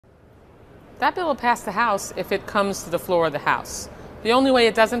That bill will pass the House if it comes to the floor of the House. The only way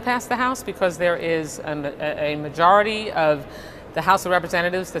it doesn't pass the House, because there is a majority of the House of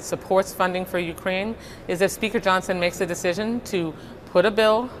Representatives that supports funding for Ukraine, is if Speaker Johnson makes a decision to put a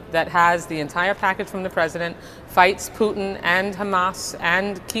bill that has the entire package from the president, fights Putin and Hamas,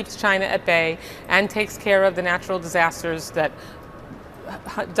 and keeps China at bay, and takes care of the natural disasters that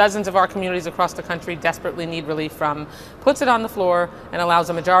dozens of our communities across the country desperately need relief from, puts it on the floor and allows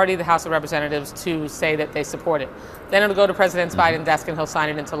a majority of the House of Representatives to say that they support it. Then it'll go to President Biden's desk and he'll sign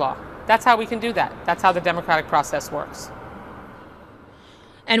it into law. That's how we can do that. That's how the democratic process works.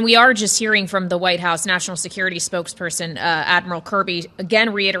 And we are just hearing from the White House National Security spokesperson, Admiral Kirby,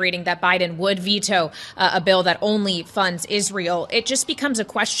 again reiterating that Biden would veto a bill that only funds Israel. It just becomes a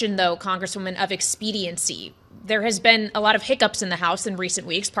question, though, Congresswoman, of expediency. There has been a lot of hiccups in the House in recent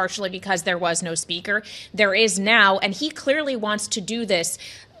weeks, partially because there was no speaker. There is now, and he clearly wants to do this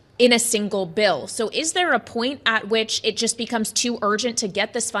in a single bill. So is there a point at which it just becomes too urgent to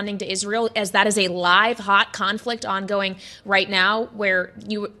get this funding to Israel, as that is a live, hot conflict ongoing right now where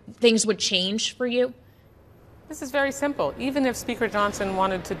things would change for you? This is very simple. Even if Speaker Johnson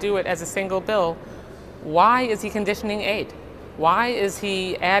wanted to do it as a single bill, why is he conditioning aid? Why is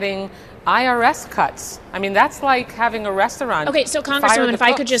he adding IRS cuts? I mean, that's like having a restaurant. Okay, so Congresswoman, if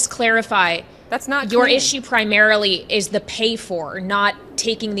I could just clarify, that's not your clean. issue primarily is the pay for, not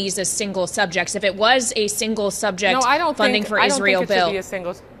taking these as single subjects. If it was a single subject funding for Israel bill.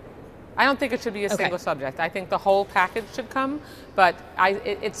 I don't think it should be a single subject. I think the whole package should come, but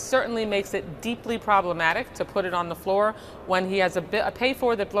it certainly makes it deeply problematic to put it on the floor when he has a pay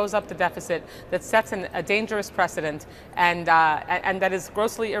for that blows up the deficit, that sets a dangerous precedent, and that is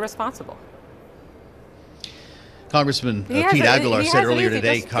grossly irresponsible. Congressman Pete Aguilar said earlier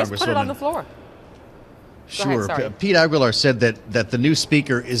today, just put it on the floor. Sure. Ahead, Pete Aguilar said that the new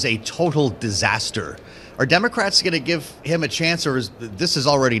speaker is a total disaster. Are Democrats going to give him a chance, or is this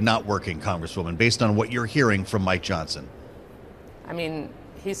already not working, Congresswoman, based on what you're hearing from Mike Johnson? I mean,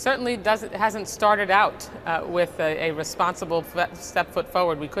 he certainly hasn't started out with a responsible step foot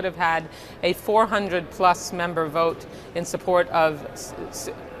forward. We could have had a 400-plus member vote in support of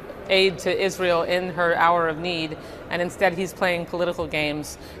aid to Israel in her hour of need, and instead he's playing political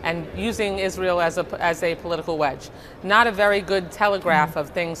games and using Israel as a political wedge. Not a very good telegraph of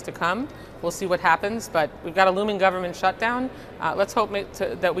things to come. We'll see what happens, but we've got a looming government shutdown. Let's hope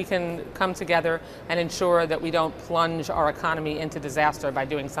that we can come together and ensure that we don't plunge our economy into disaster by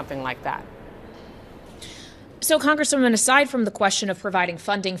doing something like that. So, Congresswoman, aside from the question of providing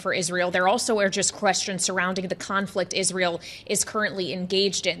funding for Israel, there also are just questions surrounding the conflict Israel is currently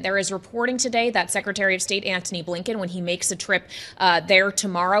engaged in. There is reporting today that Secretary of State Antony Blinken, when he makes a trip there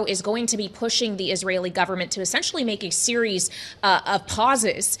tomorrow, is going to be pushing the Israeli government to essentially make a series of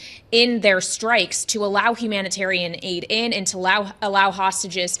pauses in their strikes to allow humanitarian aid in and to allow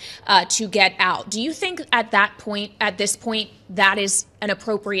hostages to get out. Do you think at this point, that is an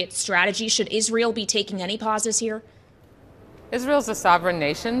appropriate strategy? Should Israel be taking any pauses here? Israel's a sovereign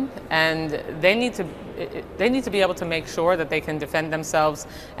nation, and they need to be able to make sure that they can defend themselves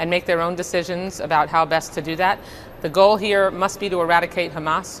and make their own decisions about how best to do that. The goal here must be to eradicate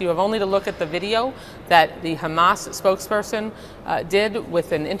Hamas. You have only to look at the video that the Hamas spokesperson did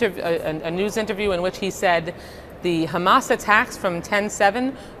with a news interview in which he said the Hamas attacks from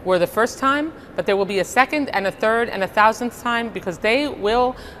 10/7 were the first time, but there will be a second and a third and a thousandth time, because they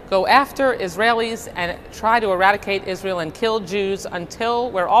will go after Israelis and try to eradicate Israel and kill Jews until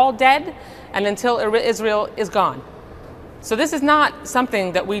we're all dead and until Israel is gone. So this is not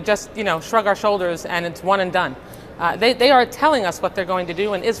something that we just, shrug our shoulders and it's one and done. They are telling us what they're going to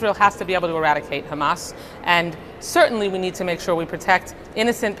do, and Israel has to be able to eradicate Hamas. And certainly we need to make sure we protect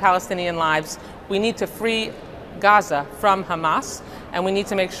innocent Palestinian lives. We need to free Gaza from Hamas, and we need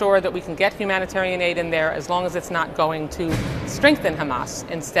to make sure that we can get humanitarian aid in there as long as it's not going to strengthen Hamas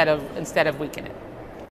instead of weaken it.